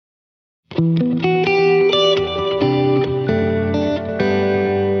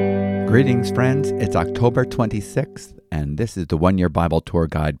Greetings, friends. It's October 26th, and this is the One Year Bible Tour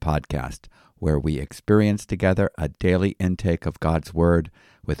Guide podcast, where we experience together a daily intake of God's Word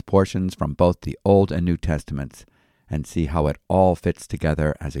with portions from both the Old and New Testaments, and see how it all fits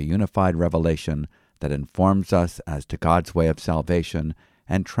together as a unified revelation that informs us as to God's way of salvation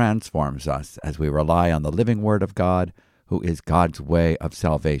and transforms us as we rely on the living Word of God, who is God's way of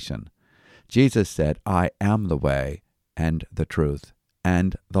salvation. Jesus said, "I am the way and the truth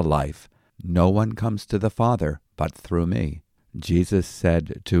and the life. No one comes to the Father but through me." Jesus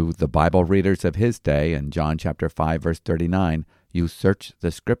said to the Bible readers of his day in John chapter 5, verse 39, "You search the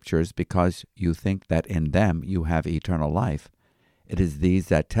Scriptures because you think that in them you have eternal life. It is these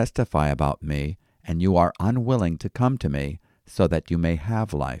that testify about me, and you are unwilling to come to me so that you may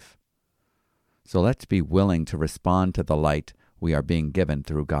have life." So let's be willing to respond to the light we are being given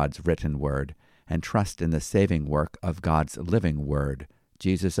through God's written word, and trust in the saving work of God's living Word,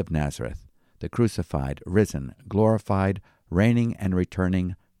 Jesus of Nazareth, the crucified, risen, glorified, reigning and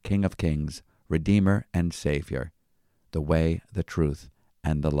returning King of Kings, Redeemer and Savior, the way, the truth,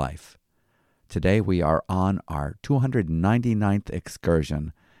 and the life. Today we are on our 299th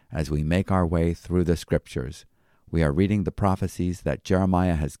excursion as we make our way through the Scriptures. We are reading the prophecies that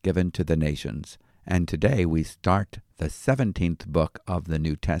Jeremiah has given to the nations, and today we start the 17th book of the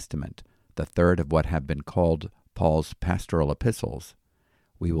New Testament, the third of what have been called Paul's pastoral epistles.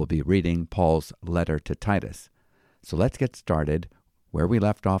 We will be reading Paul's letter to Titus. So let's get started where we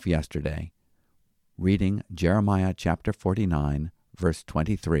left off yesterday, reading Jeremiah chapter 49, verse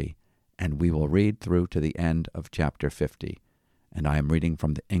 23, and we will read through to the end of chapter 50, and I am reading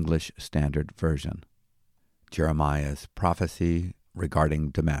from the English Standard Version. Jeremiah's prophecy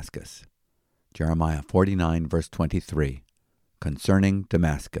regarding Damascus. Jeremiah 49, verse 23, concerning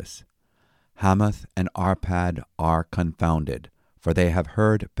Damascus. Hamath and Arpad are confounded, for they have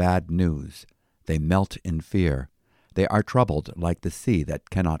heard bad news. They melt in fear. They are troubled like the sea that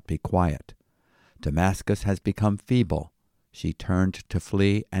cannot be quiet. Damascus has become feeble. She turned to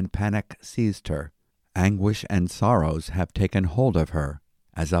flee, and panic seized her. Anguish and sorrows have taken hold of her,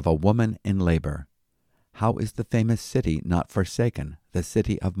 as of a woman in labor. How is the famous city not forsaken, the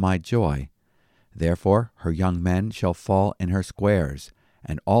city of my joy? Therefore her young men shall fall in her squares,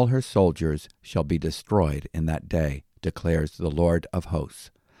 and all her soldiers shall be destroyed in that day, declares the Lord of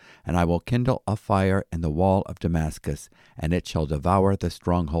hosts. And I will kindle a fire in the wall of Damascus, and it shall devour the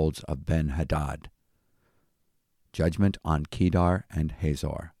strongholds of Ben-Hadad. Judgment on Kedar and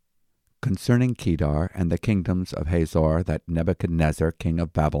Hazor. Concerning Kedar and the kingdoms of Hazor that Nebuchadnezzar king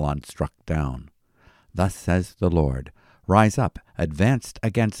of Babylon struck down. Thus says the Lord, Rise up, advance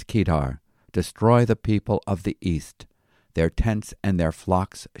against Kedar, destroy the people of the east. Their tents and their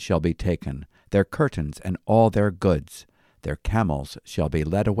flocks shall be taken, their curtains and all their goods. Their camels shall be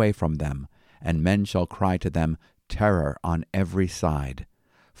led away from them, and men shall cry to them, Terror on every side.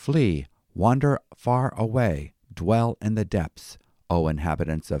 Flee, wander far away, dwell in the depths, O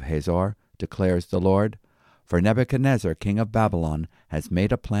inhabitants of Hazor, declares the Lord. For Nebuchadnezzar king of Babylon has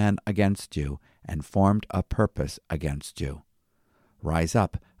made a plan against you, and formed a purpose against you. Rise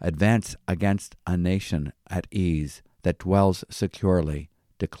up, advance against a nation at ease, that dwells securely,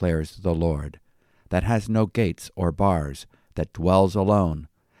 declares the Lord, that has no gates or bars, that dwells alone.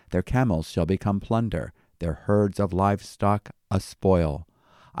 Their camels shall become plunder, their herds of livestock a spoil.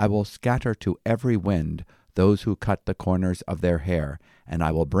 I will scatter to every wind those who cut the corners of their hair, and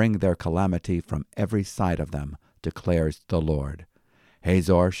I will bring their calamity from every side of them, declares the Lord.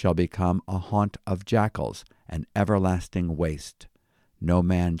 Hazor shall become a haunt of jackals, an everlasting waste. No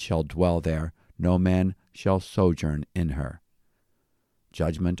man shall dwell there, no man shall sojourn in her.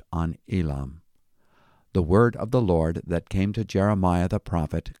 Judgment on Elam. The word of the Lord that came to Jeremiah the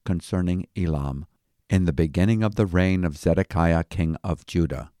prophet concerning Elam, in the beginning of the reign of Zedekiah king of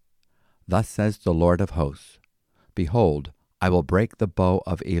Judah. Thus says the Lord of hosts, Behold, I will break the bow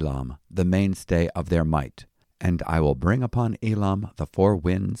of Elam, the mainstay of their might, and I will bring upon Elam the four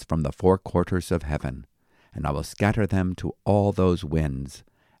winds from the four quarters of heaven, and I will scatter them to all those winds,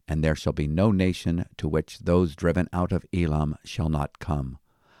 and there shall be no nation to which those driven out of Elam shall not come.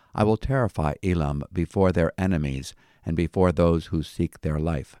 I will terrify Elam before their enemies, and before those who seek their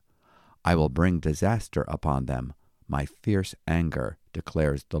life. I will bring disaster upon them, my fierce anger,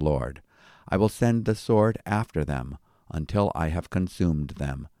 declares the Lord. I will send the sword after them, until I have consumed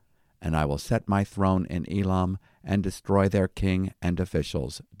them, and I will set my throne in Elam, and destroy their king and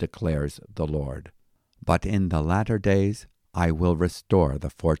officials, declares the Lord. But in the latter days I will restore the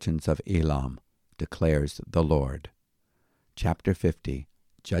fortunes of Elam, declares the Lord. Chapter 50,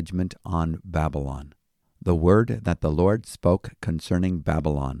 Judgment on Babylon. The word that the Lord spoke concerning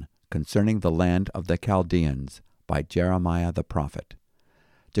Babylon, concerning the land of the Chaldeans, by Jeremiah the prophet.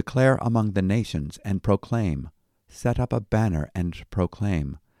 Declare among the nations and proclaim. Set up a banner and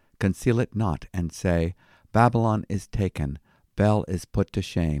proclaim. Conceal it not and say, Babylon is taken, Bel is put to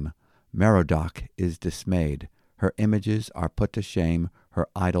shame, Merodach is dismayed, her images are put to shame, her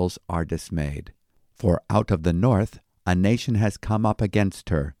idols are dismayed. For out of the north a nation has come up against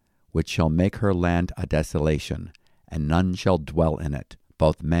her, which shall make her land a desolation, and none shall dwell in it.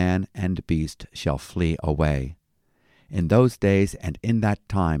 Both man and beast shall flee away. In those days and in that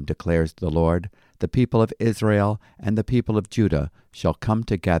time, declares the Lord, the people of Israel and the people of Judah shall come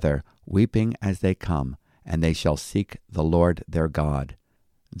together, weeping as they come, and they shall seek the Lord their God.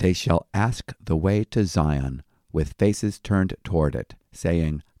 They shall ask the way to Zion, with faces turned toward it,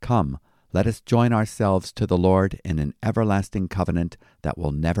 saying, Come, let us join ourselves to the Lord in an everlasting covenant that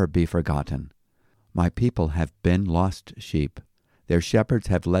will never be forgotten. My people have been lost sheep. Their shepherds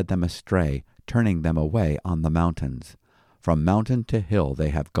have led them astray, turning them away on the mountains. From mountain to hill they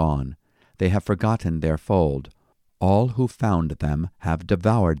have gone. They have forgotten their fold. All who found them have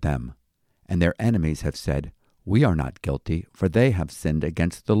devoured them. And their enemies have said, We are not guilty, for they have sinned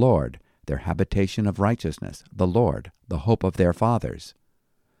against the Lord, their habitation of righteousness, the Lord, the hope of their fathers.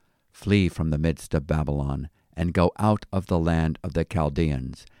 Flee from the midst of Babylon, and go out of the land of the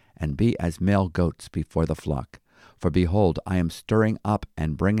Chaldeans, and be as male goats before the flock. For behold, I am stirring up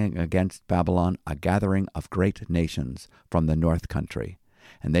and bringing against Babylon a gathering of great nations from the north country,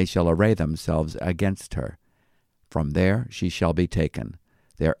 and they shall array themselves against her. From there she shall be taken.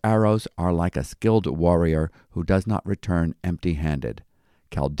 Their arrows are like a skilled warrior who does not return empty-handed.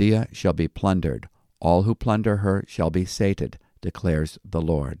 Chaldea shall be plundered. All who plunder her shall be sated, declares the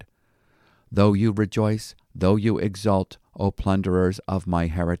Lord. Though you rejoice, though you exult, O plunderers of my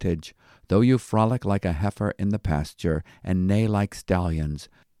heritage, though you frolic like a heifer in the pasture, and neigh like stallions,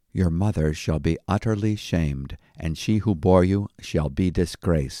 your mother shall be utterly shamed, and she who bore you shall be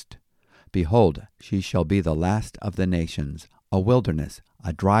disgraced. Behold, she shall be the last of the nations, a wilderness,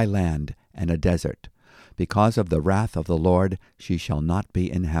 a dry land, and a desert. Because of the wrath of the Lord she shall not be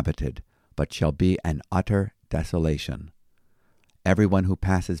inhabited, but shall be an utter desolation. Everyone who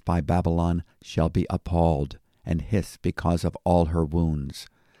passes by Babylon shall be appalled, and hiss because of all her wounds.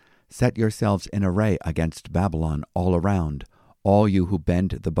 Set yourselves in array against Babylon all around. All you who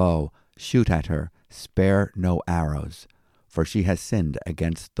bend the bow, shoot at her, spare no arrows. For she has sinned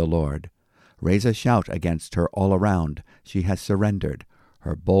against the Lord. Raise a shout against her all around. She has surrendered.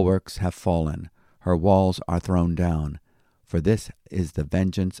 Her bulwarks have fallen. Her walls are thrown down. For this is the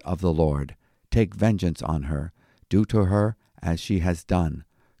vengeance of the Lord. Take vengeance on her. Do to her as she has done.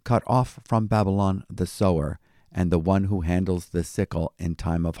 Cut off from Babylon the sower, and the one who handles the sickle in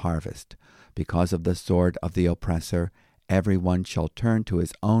time of harvest. Because of the sword of the oppressor, every one shall turn to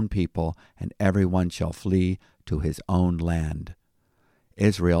his own people, and every one shall flee to his own land.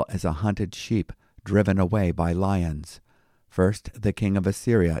 Israel is a hunted sheep, driven away by lions. First the king of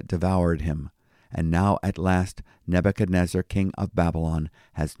Assyria devoured him, and now at last Nebuchadnezzar king of Babylon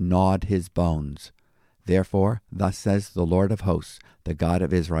has gnawed his bones. Therefore, thus says the Lord of hosts, the God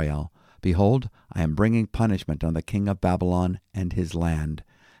of Israel, Behold, I am bringing punishment on the king of Babylon and his land,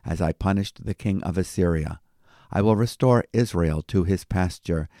 as I punished the king of Assyria. I will restore Israel to his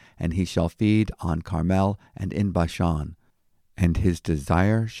pasture, and he shall feed on Carmel and in Bashan, and his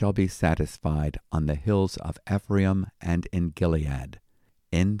desire shall be satisfied on the hills of Ephraim and in Gilead.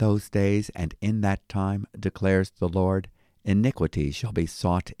 In those days and in that time, declares the Lord, iniquity shall be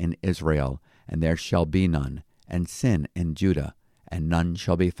sought in Israel, and there shall be none, and sin in Judah, and none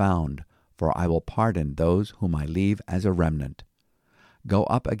shall be found, for I will pardon those whom I leave as a remnant. Go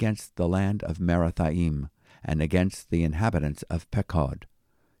up against the land of Merathaim, and against the inhabitants of Pekod.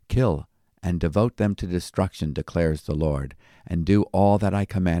 Kill and devote them to destruction, declares the Lord, and do all that I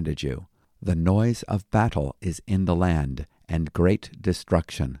commanded you. The noise of battle is in the land, and great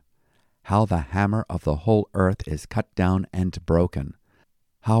destruction. How the hammer of the whole earth is cut down and broken.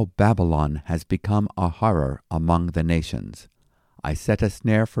 How Babylon has become a horror among the nations. I set a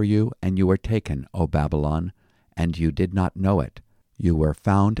snare for you, and you were taken, O Babylon, and you did not know it. You were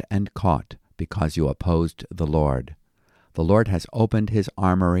found and caught, because you opposed the Lord. The Lord has opened his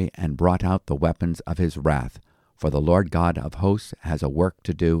armory and brought out the weapons of his wrath, for the Lord God of hosts has a work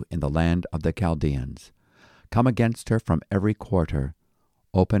to do in the land of the Chaldeans. Come against her from every quarter.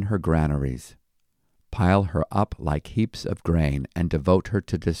 Open her granaries. Pile her up like heaps of grain, and devote her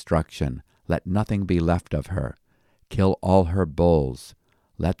to destruction. Let nothing be left of her. Kill all her bulls.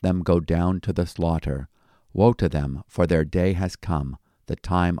 Let them go down to the slaughter. Woe to them, for their day has come. the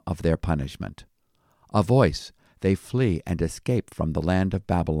time of their punishment. A voice, they flee and escape from the land of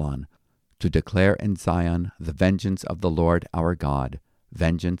Babylon, to declare in Zion the vengeance of the Lord our God,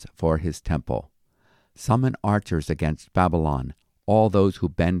 vengeance for his temple. Summon archers against Babylon, all those who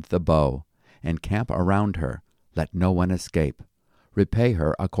bend the bow, and camp around her, let no one escape. Repay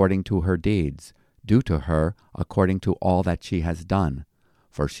her according to her deeds, do to her according to all that she has done.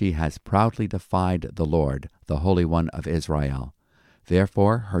 For she has proudly defied the Lord, the Holy One of Israel.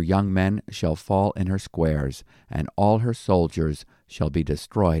 Therefore her young men shall fall in her squares, and all her soldiers shall be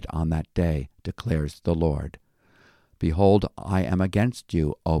destroyed on that day, declares the Lord. Behold, I am against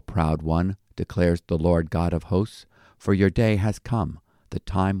you, O proud one, declares the Lord God of hosts, for your day has come, the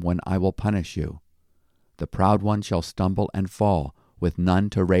time when I will punish you. The proud one shall stumble and fall, with none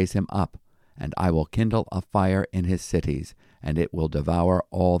to raise him up, and I will kindle a fire in his cities, and it will devour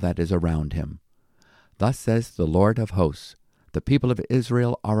all that is around him. Thus says the Lord of hosts, the people of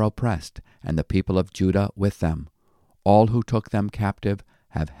Israel are oppressed, and the people of Judah with them. All who took them captive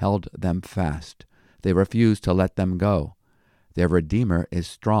have held them fast. They refuse to let them go. Their Redeemer is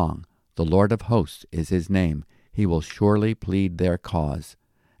strong. The Lord of hosts is his name. He will surely plead their cause.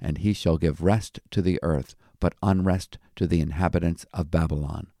 And he shall give rest to the earth, but unrest to the inhabitants of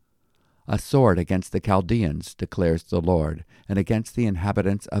Babylon. A sword against the Chaldeans, declares the Lord, and against the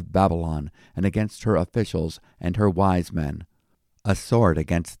inhabitants of Babylon, and against her officials and her wise men. A sword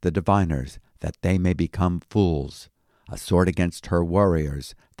against the diviners, that they may become fools. A sword against her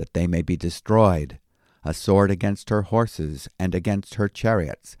warriors, that they may be destroyed. A sword against her horses, and against her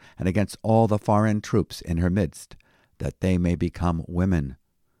chariots, and against all the foreign troops in her midst, that they may become women.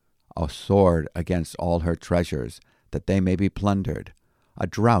 A sword against all her treasures, that they may be plundered. A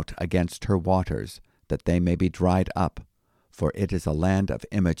drought against her waters, that they may be dried up. For it is a land of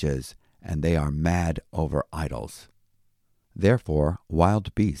images, and they are mad over idols. Therefore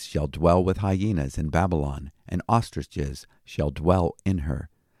wild beasts shall dwell with hyenas in Babylon, and ostriches shall dwell in her.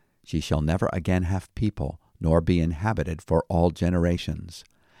 She shall never again have people, nor be inhabited for all generations.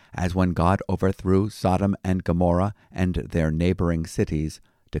 As when God overthrew Sodom and Gomorrah and their neighboring cities,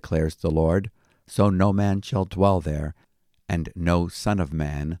 declares the Lord, so no man shall dwell there, and no son of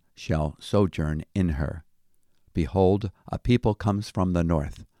man shall sojourn in her. Behold, a people comes from the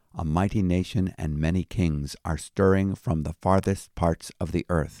north. A mighty nation and many kings are stirring from the farthest parts of the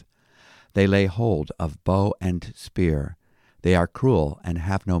earth. They lay hold of bow and spear. They are cruel and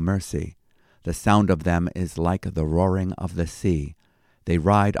have no mercy. The sound of them is like the roaring of the sea. They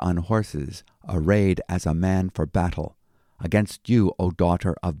ride on horses, arrayed as a man for battle. Against you, O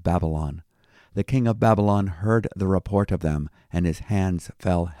daughter of Babylon. The king of Babylon heard the report of them, and his hands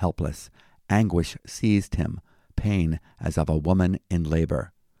fell helpless. Anguish seized him, pain as of a woman in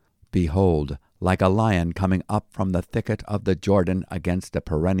labor. Behold, like a lion coming up from the thicket of the Jordan against a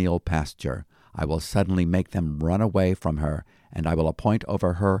perennial pasture, I will suddenly make them run away from her, and I will appoint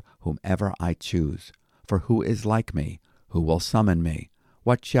over her whomever I choose. For who is like me? Who will summon me?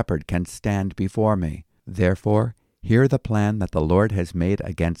 What shepherd can stand before me? Therefore, hear the plan that the Lord has made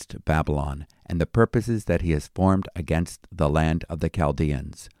against Babylon, and the purposes that he has formed against the land of the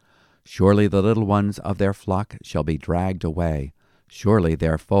Chaldeans. Surely the little ones of their flock shall be dragged away. Surely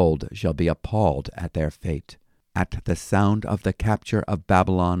their fold shall be appalled at their fate. At the sound of the capture of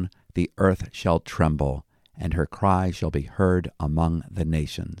Babylon, the earth shall tremble, and her cry shall be heard among the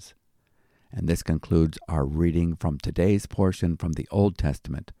nations. And this concludes our reading from today's portion from the Old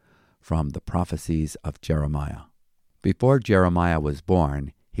Testament, from the prophecies of Jeremiah. Before Jeremiah was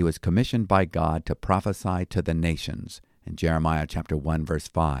born, he was commissioned by God to prophesy to the nations, in Jeremiah chapter 1, verse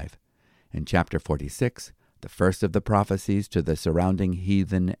 5. In chapter 46, the first of the prophecies to the surrounding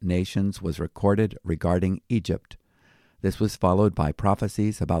heathen nations was recorded regarding Egypt. This was followed by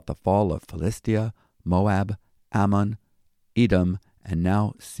prophecies about the fall of Philistia, Moab, Ammon, Edom, and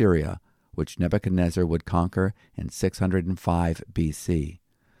now Syria, which Nebuchadnezzar would conquer in 605 BC.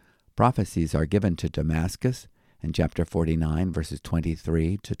 Prophecies are given to Damascus in chapter 49, verses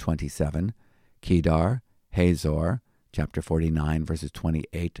 23 to 27, Kedar, Hazor, chapter 49, verses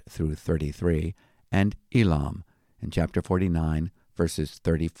 28 through 33, and Elam in chapter 49, verses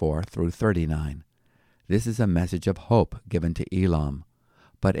 34 through 39. This is a message of hope given to Elam.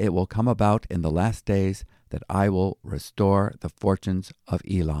 But it will come about in the last days that I will restore the fortunes of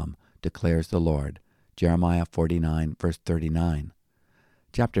Elam, declares the Lord. Jeremiah 49, verse 39.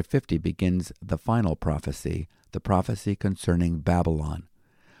 Chapter 50 begins the final prophecy, the prophecy concerning Babylon.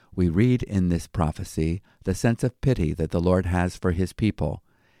 We read in this prophecy the sense of pity that the Lord has for his people.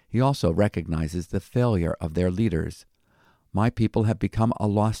 He also recognizes the failure of their leaders. My people have become a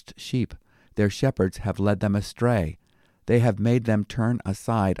lost sheep. Their shepherds have led them astray. They have made them turn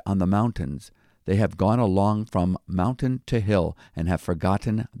aside on the mountains. They have gone along from mountain to hill and have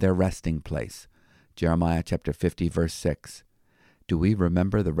forgotten their resting place. Jeremiah chapter 50, verse 6. Do we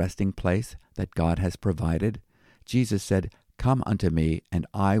remember the resting place that God has provided? Jesus said, "Come unto me, and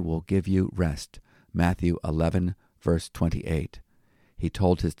I will give you rest." Matthew 11, verse 28. He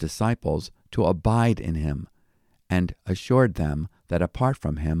told his disciples to abide in him, and assured them that apart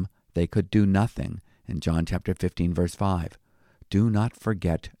from him they could do nothing, in John chapter 15, verse 5. Do not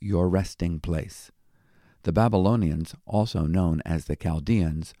forget your resting place. The Babylonians, also known as the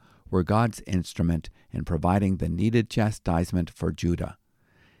Chaldeans, were God's instrument in providing the needed chastisement for Judah.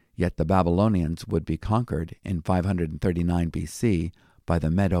 Yet the Babylonians would be conquered in 539 BC by the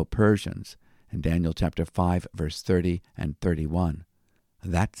Medo-Persians, in Daniel chapter 5, verse 30 and 31.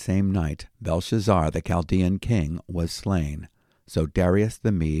 That same night Belshazzar the Chaldean king was slain, so Darius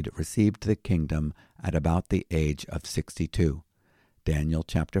the Mede received the kingdom at about the age of 62. Daniel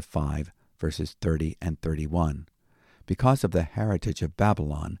chapter 5, verses 30 and 31. Because of the heritage of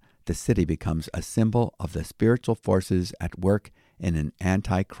Babylon, the city becomes a symbol of the spiritual forces at work in an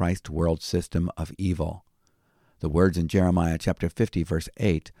antichrist world system of evil. The words in Jeremiah chapter 50, verse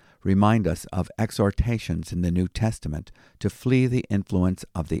 8, remind us of exhortations in the New Testament to flee the influence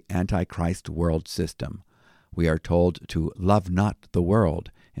of the antichrist world system. We are told to love not the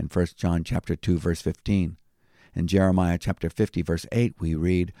world in 1 John chapter 2, verse 15. In Jeremiah chapter 50, verse 8, we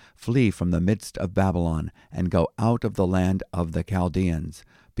read, "Flee from the midst of Babylon, and go out of the land of the Chaldeans.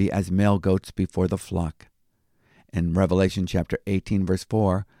 Be as male goats before the flock." In Revelation chapter 18, verse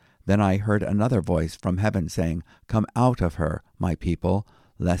 4, "Then I heard another voice from heaven saying, Come out of her, my people,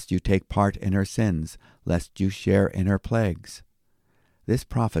 lest you take part in her sins, lest you share in her plagues." This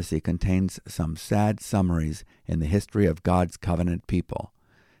prophecy contains some sad summaries in the history of God's covenant people.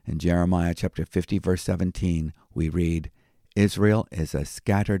 In Jeremiah chapter 50, verse 17, we read, "Israel is a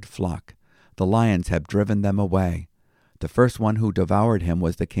scattered flock. The lions have driven them away. The first one who devoured him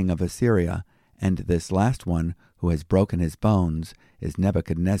was the king of Assyria, and this last one who has broken his bones is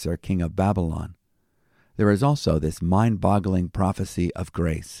Nebuchadnezzar, king of Babylon." There is also this mind-boggling prophecy of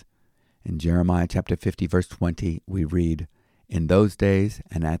grace. In Jeremiah chapter 50, verse 20, we read, "In those days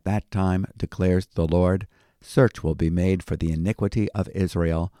and at that time, declares the Lord, search will be made for the iniquity of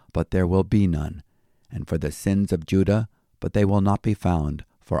Israel, but there will be none, and for the sins of Judah, but they will not be found,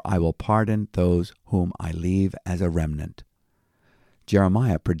 for I will pardon those whom I leave as a remnant."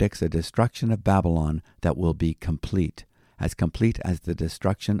 Jeremiah predicts a destruction of Babylon that will be complete as the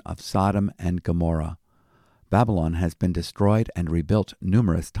destruction of Sodom and Gomorrah. Babylon has been destroyed and rebuilt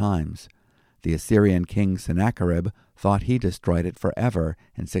numerous times. The Assyrian king Sennacherib thought he destroyed it forever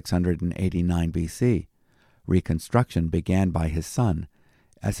in 689 BC. Reconstruction began by his son,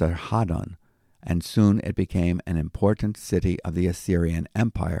 Esarhaddon, and soon it became an important city of the Assyrian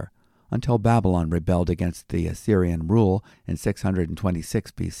Empire, until Babylon rebelled against the Assyrian rule in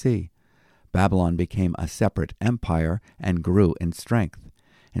 626 BC. Babylon became a separate empire and grew in strength.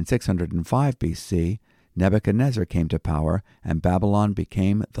 In 605 BC, Nebuchadnezzar came to power, and Babylon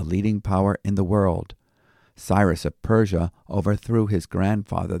became the leading power in the world. Cyrus of Persia overthrew his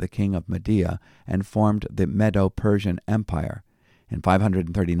grandfather, the king of Media, and formed the Medo-Persian Empire. In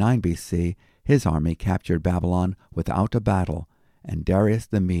 539 BC, his army captured Babylon without a battle, and Darius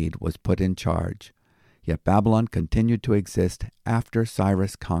the Mede was put in charge. Yet Babylon continued to exist after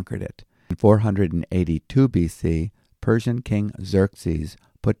Cyrus conquered it. In 482 BC, Persian king Xerxes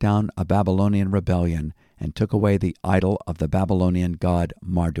put down a Babylonian rebellion and took away the idol of the Babylonian god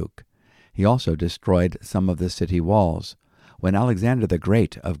Marduk. He also destroyed some of the city walls. When Alexander the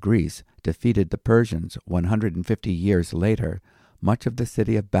Great of Greece defeated the Persians 150 years later, much of the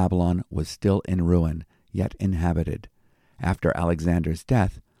city of Babylon was still in ruin, yet inhabited. After Alexander's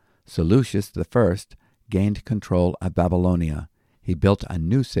death, Seleucus I gained control of Babylonia. He built a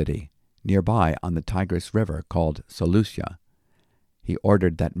new city nearby on the Tigris River called Seleucia. He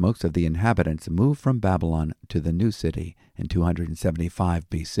ordered that most of the inhabitants move from Babylon to the new city in 275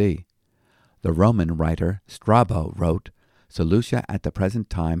 BC. The Roman writer Strabo wrote, "Seleucia at the present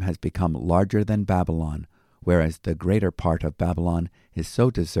time has become larger than Babylon, whereas the greater part of Babylon is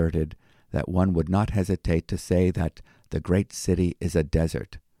so deserted that one would not hesitate to say that the great city is a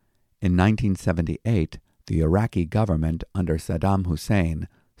desert." In 1978, the Iraqi government under Saddam Hussein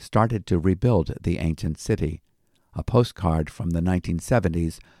started to rebuild the ancient city. A postcard from the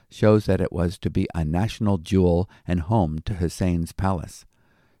 1970s shows that it was to be a national jewel and home to Hussein's palace.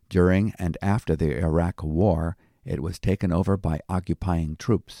 During and after the Iraq War, it was taken over by occupying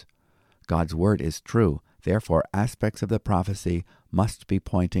troops. God's word is true, therefore aspects of the prophecy must be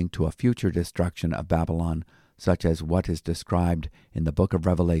pointing to a future destruction of Babylon, such as what is described in the book of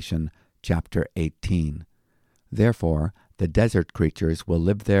Revelation, chapter 18. Therefore, the desert creatures will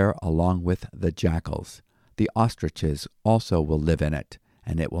live there along with the jackals. The ostriches also will live in it,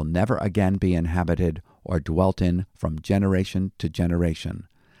 and it will never again be inhabited or dwelt in from generation to generation.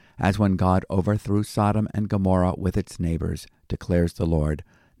 As when God overthrew Sodom and Gomorrah with its neighbors, declares the Lord,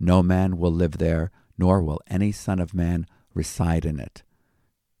 no man will live there, nor will any son of man reside in it.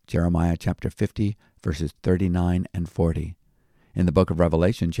 Jeremiah chapter 50, verses 39 and 40. In the book of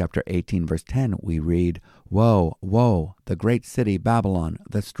Revelation, chapter 18, verse 10, we read, Woe, woe, the great city Babylon,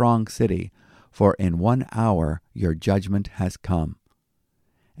 the strong city, for in 1 hour your judgment has come.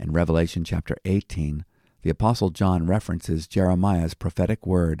 In Revelation chapter 18, the Apostle John references Jeremiah's prophetic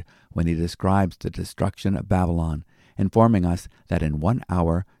word when he describes the destruction of Babylon, informing us that in 1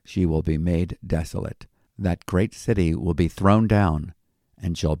 hour she will be made desolate. That great city will be thrown down,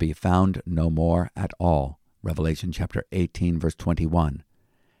 and shall be found no more at all. Revelation chapter 18, verse 21.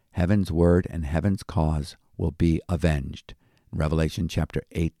 Heaven's word and heaven's cause will be avenged. Revelation chapter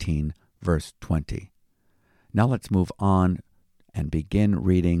 18, verse 20. Now let's move on and begin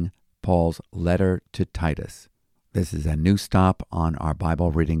reading Paul's letter to Titus. This is a new stop on our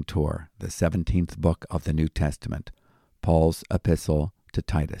Bible reading tour, the 17th book of the New Testament, Paul's epistle to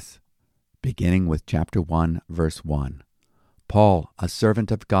Titus. Beginning with chapter 1, verse 1. Paul, a servant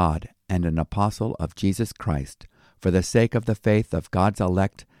of God and an apostle of Jesus Christ, for the sake of the faith of God's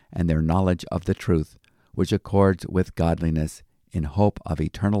elect and their knowledge of the truth, which accords with godliness, in hope of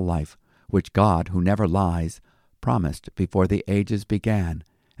eternal life, which God, who never lies, promised before the ages began,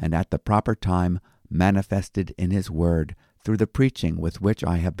 and at the proper time manifested in his word, through the preaching with which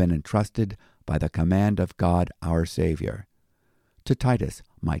I have been entrusted by the command of God our Savior. To Titus,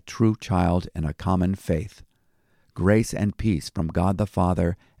 my true child in a common faith, grace and peace from God the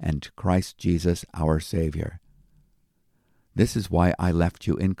Father and Christ Jesus our Savior. This is why I left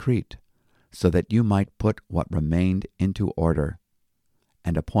you in Crete, so that you might put what remained into order,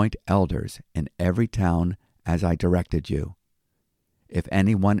 and appoint elders in every town as I directed you. If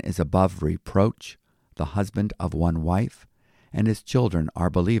anyone is above reproach, the husband of one wife, and his children are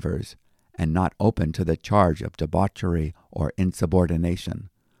believers, and not open to the charge of debauchery or insubordination.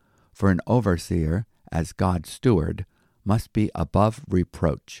 For an overseer, as God's steward, must be above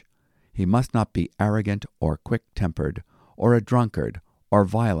reproach. He must not be arrogant or quick-tempered, or a drunkard, or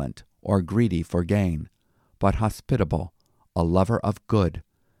violent, or greedy for gain, but hospitable, a lover of good,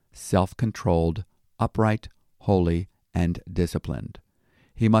 self-controlled, upright, holy, and disciplined.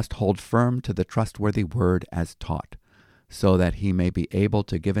 He must hold firm to the trustworthy word as taught, so that he may be able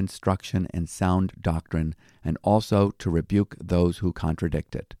to give instruction in sound doctrine, and also to rebuke those who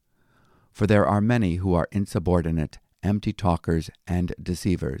contradict it. For there are many who are insubordinate, empty talkers, and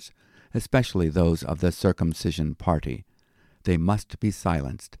deceivers, especially those of the circumcision party. They must be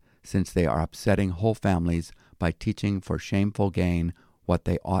silenced, since they are upsetting whole families by teaching for shameful gain what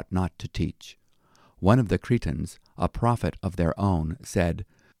they ought not to teach. One of the Cretans, a prophet of their own, said,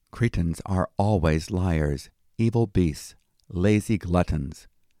 Cretans are always liars, evil beasts, lazy gluttons.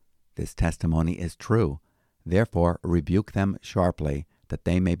 This testimony is true. Therefore rebuke them sharply, that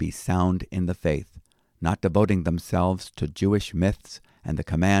they may be sound in the faith, not devoting themselves to Jewish myths and the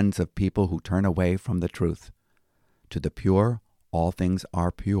commands of people who turn away from the truth. To the pure, all things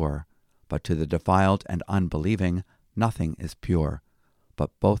are pure, but to the defiled and unbelieving, nothing is pure.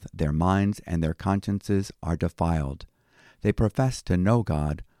 But both their minds and their consciences are defiled. They profess to know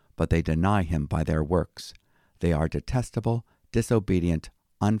God, but they deny him by their works. They are detestable, disobedient,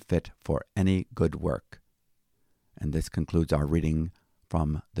 unfit for any good work. And this concludes our reading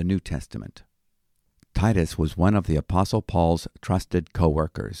from the New Testament. Titus was one of the Apostle Paul's trusted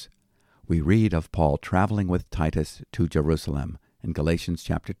co-workers. We read of Paul traveling with Titus to Jerusalem in Galatians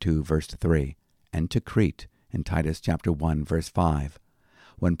chapter 2, verse 3, and to Crete in Titus chapter 1, verse 5.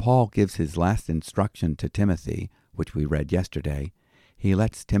 When Paul gives his last instruction to Timothy, which we read yesterday, he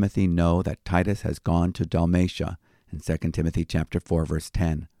lets Timothy know that Titus has gone to Dalmatia in 2 Timothy chapter 4, verse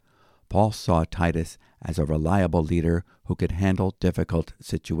 10. Paul saw Titus as a reliable leader who could handle difficult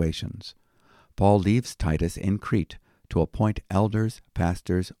situations. Paul leaves Titus in Crete to appoint elders,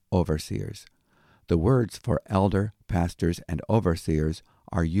 pastors, overseers. The words for elder, pastors, and overseers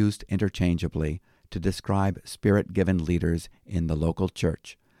are used interchangeably to describe Spirit-given leaders in the local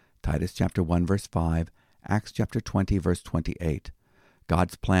church. Titus chapter 1, verse 5, Acts chapter 20, verse 28.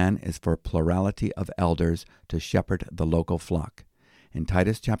 God's plan is for plurality of elders to shepherd the local flock. In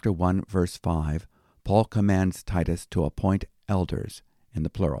Titus chapter 1, verse 5, Paul commands Titus to appoint elders in the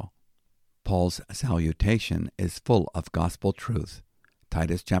plural. Paul's salutation is full of gospel truth.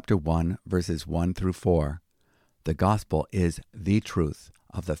 Titus chapter 1, verses 1 through 4. The gospel is the truth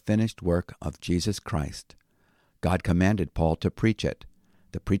of the finished work of Jesus Christ. God commanded Paul to preach it.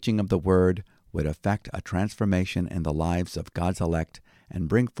 The preaching of the word would effect a transformation in the lives of God's elect and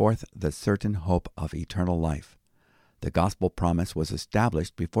bring forth the certain hope of eternal life. The gospel promise was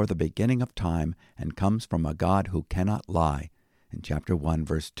established before the beginning of time and comes from a God who cannot lie, in chapter 1,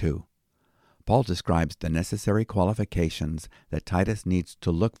 verse 2. Paul describes the necessary qualifications that Titus needs to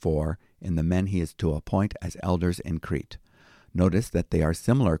look for in the men he is to appoint as elders in Crete. Notice that they are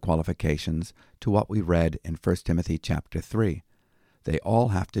similar qualifications to what we read in 1 Timothy chapter 3. They all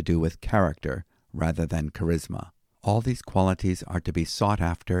have to do with character rather than charisma. All these qualities are to be sought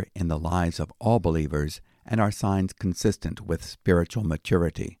after in the lives of all believers and are signs consistent with spiritual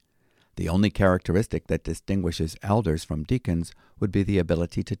maturity. The only characteristic that distinguishes elders from deacons would be the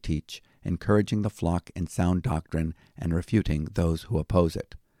ability to teach, encouraging the flock in sound doctrine and refuting those who oppose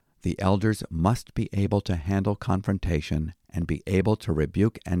it. The elders must be able to handle confrontation and be able to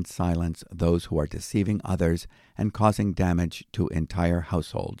rebuke and silence those who are deceiving others and causing damage to entire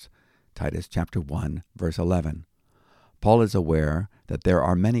households. Titus chapter 1, verse 11. Paul is aware that there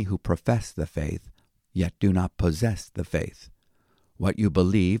are many who profess the faith, yet do not possess the faith. What you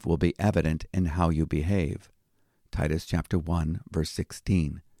believe will be evident in how you behave. Titus chapter 1, verse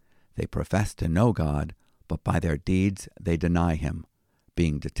 16. They profess to know God, but by their deeds they deny him,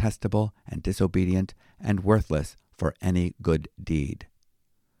 being detestable and disobedient and worthless for any good deed.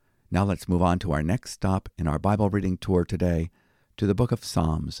 Now let's move on to our next stop in our Bible reading tour today, to the book of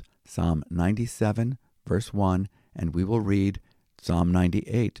Psalms, Psalm 97, verse 1, and we will read Psalm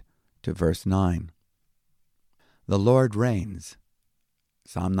 98 to verse 9. The Lord reigns.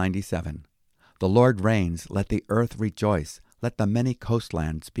 Psalm 97. The Lord reigns, let the earth rejoice, let the many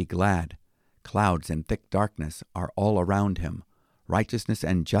coastlands be glad. Clouds and thick darkness are all around him. Righteousness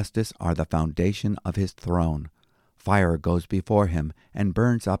and justice are the foundation of his throne. Fire goes before him and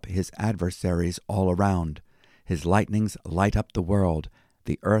burns up his adversaries all around. His lightnings light up the world.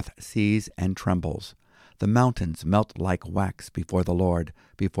 The earth sees and trembles. The mountains melt like wax before the Lord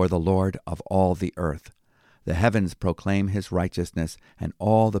of all the earth. The heavens proclaim his righteousness, and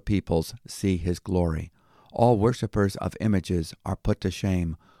all the peoples see his glory. All worshippers of images are put to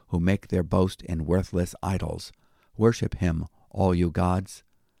shame, who make their boast in worthless idols. Worship him, all you gods.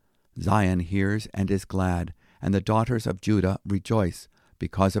 Zion hears and is glad, and the daughters of Judah rejoice,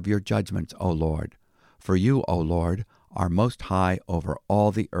 because of your judgments, O Lord. For you, O Lord, are most high over all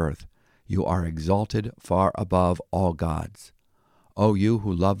the earth. You are exalted far above all gods. O you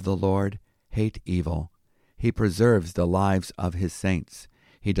who love the Lord, hate evil. He preserves the lives of his saints.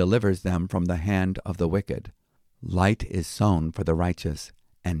 He delivers them from the hand of the wicked. Light is sown for the righteous,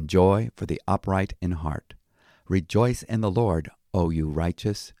 and joy for the upright in heart. Rejoice in the Lord, O you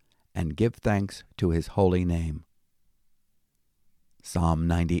righteous, and give thanks to his holy name. Psalm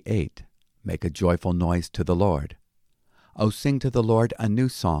 98. Make a joyful noise to the Lord. O sing to the Lord a new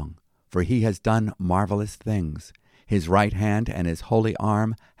song, for he has done marvelous things. His right hand and his holy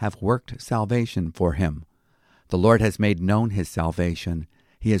arm have worked salvation for him. The Lord has made known his salvation.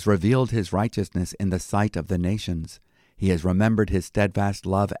 He has revealed his righteousness in the sight of the nations. He has remembered his steadfast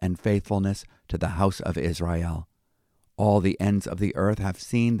love and faithfulness to the house of Israel. All the ends of the earth have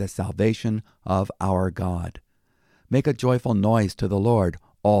seen the salvation of our God. Make a joyful noise to the Lord,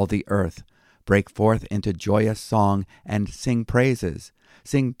 all the earth. Break forth into joyous song and sing praises.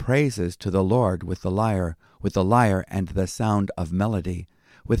 Sing praises to the Lord with the lyre and the sound of melody.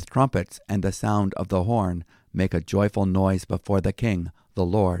 With trumpets and the sound of the horn, make a joyful noise before the King, the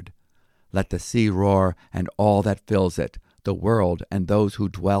Lord. Let the sea roar and all that fills it, the world and those who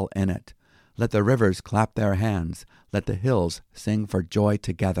dwell in it. Let the rivers clap their hands. Let the hills sing for joy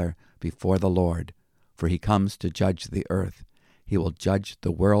together before the Lord. For he comes to judge the earth. He will judge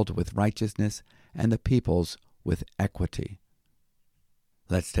the world with righteousness and the peoples with equity.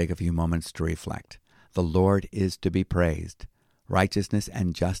 Let's take a few moments to reflect. The Lord is to be praised. Righteousness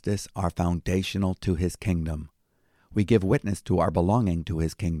and justice are foundational to his kingdom. We give witness to our belonging to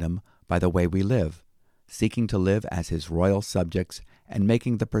his kingdom by the way we live, seeking to live as his royal subjects and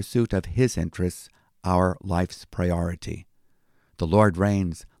making the pursuit of his interests our life's priority. The Lord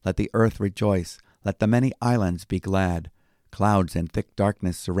reigns. Let the earth rejoice. Let the many islands be glad. Clouds and thick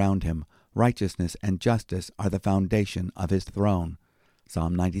darkness surround him. Righteousness and justice are the foundation of his throne.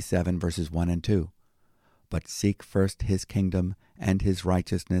 Psalm 97, verses 1 and 2. But seek first his kingdom and his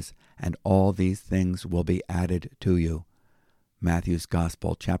righteousness, and all these things will be added to you. Matthew's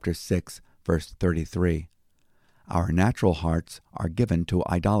Gospel, chapter 6, verse 33. Our natural hearts are given to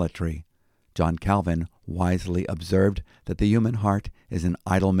idolatry. John Calvin wisely observed that the human heart is an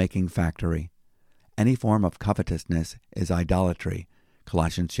idol-making factory. Any form of covetousness is idolatry.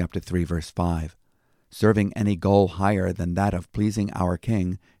 Colossians chapter 3, verse 5. Serving any goal higher than that of pleasing our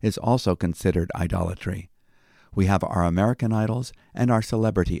King is also considered idolatry. We have our American idols and our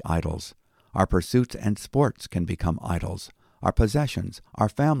celebrity idols. Our pursuits and sports can become idols. Our possessions, our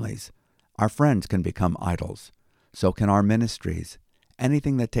families, our friends can become idols. So can our ministries.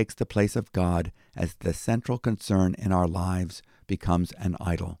 Anything that takes the place of God as the central concern in our lives becomes an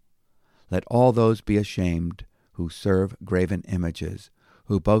idol. Let all those be ashamed who serve graven images,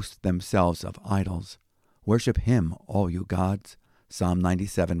 who boast themselves of idols. Worship him, all you gods. Psalm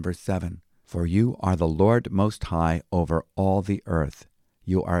 97, verse 7. For you are the Lord Most High over all the earth.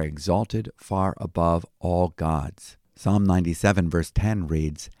 You are exalted far above all gods. Psalm 97, verse 10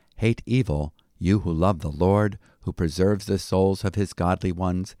 reads, Hate evil, you who love the Lord, who preserves the souls of his godly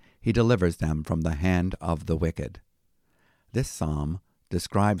ones. He delivers them from the hand of the wicked. This psalm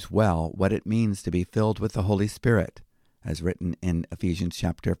describes well what it means to be filled with the Holy Spirit, as written in Ephesians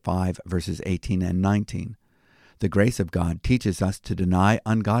chapter 5, verses 18 and 19. The grace of God teaches us to deny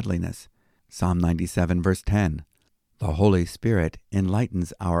ungodliness. Psalm 97, verse 10. The Holy Spirit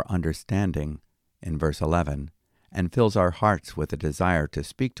enlightens our understanding, in verse 11, and fills our hearts with a desire to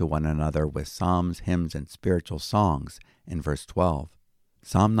speak to one another with psalms, hymns, and spiritual songs, in verse 12.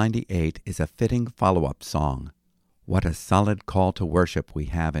 Psalm 98 is a fitting follow-up song. What a solid call to worship we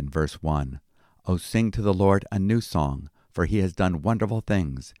have in verse 1. O sing to the Lord a new song, for he has done wonderful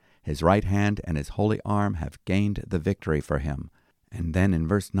things. His right hand and his holy arm have gained the victory for him. And then in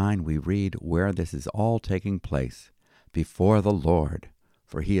verse 9 we read where this is all taking place. Before the Lord,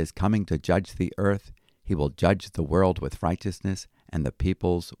 for he is coming to judge the earth. He will judge the world with righteousness and the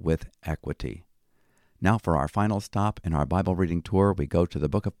peoples with equity. Now for our final stop in our Bible reading tour, we go to the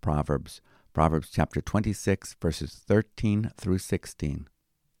book of Proverbs, Proverbs chapter 26, verses 13 through 16.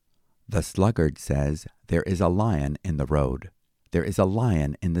 The sluggard says, There is a lion in the road. There is a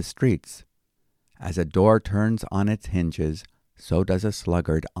lion in the streets. As a door turns on its hinges, so does a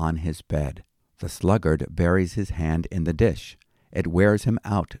sluggard on his bed. The sluggard buries his hand in the dish. It wears him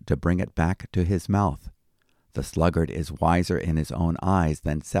out to bring it back to his mouth. The sluggard is wiser in his own eyes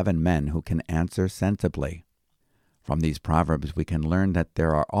than 7 men who can answer sensibly. From these proverbs we can learn that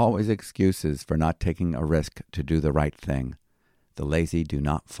there are always excuses for not taking a risk to do the right thing. The lazy do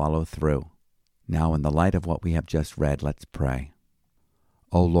not follow through. Now, in the light of what we have just read, let's pray.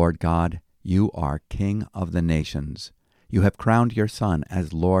 O Lord God, you are King of the nations. You have crowned your Son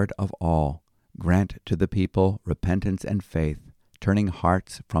as Lord of all. Grant to the people repentance and faith, turning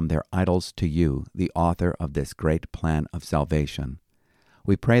hearts from their idols to you, the author of this great plan of salvation.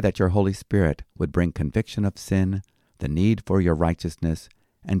 We pray that your Holy Spirit would bring conviction of sin, the need for your righteousness,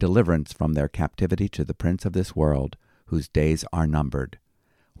 and deliverance from their captivity to the prince of this world, whose days are numbered.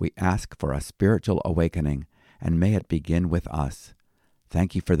 We ask for a spiritual awakening, and may it begin with us.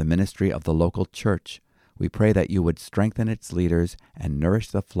 Thank you for the ministry of the local church. We pray that you would strengthen its leaders and nourish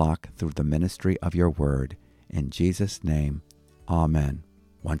the flock through the ministry of your word. In Jesus' name, amen.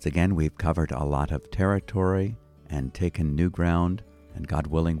 Once again, we've covered a lot of territory and taken new ground, and God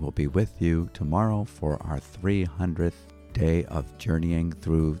willing, we'll be with you tomorrow for our 300th day of journeying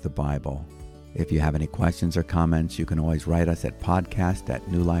through the Bible. If you have any questions or comments, you can always write us at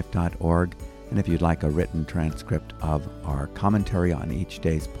podcast@newlife.org. And if you'd like a written transcript of our commentary on each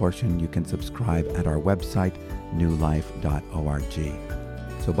day's portion, you can subscribe at our website, newlife.org.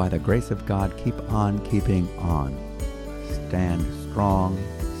 So by the grace of God, keep on keeping on. Stand strong,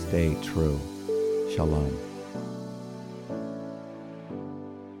 stay true. Shalom.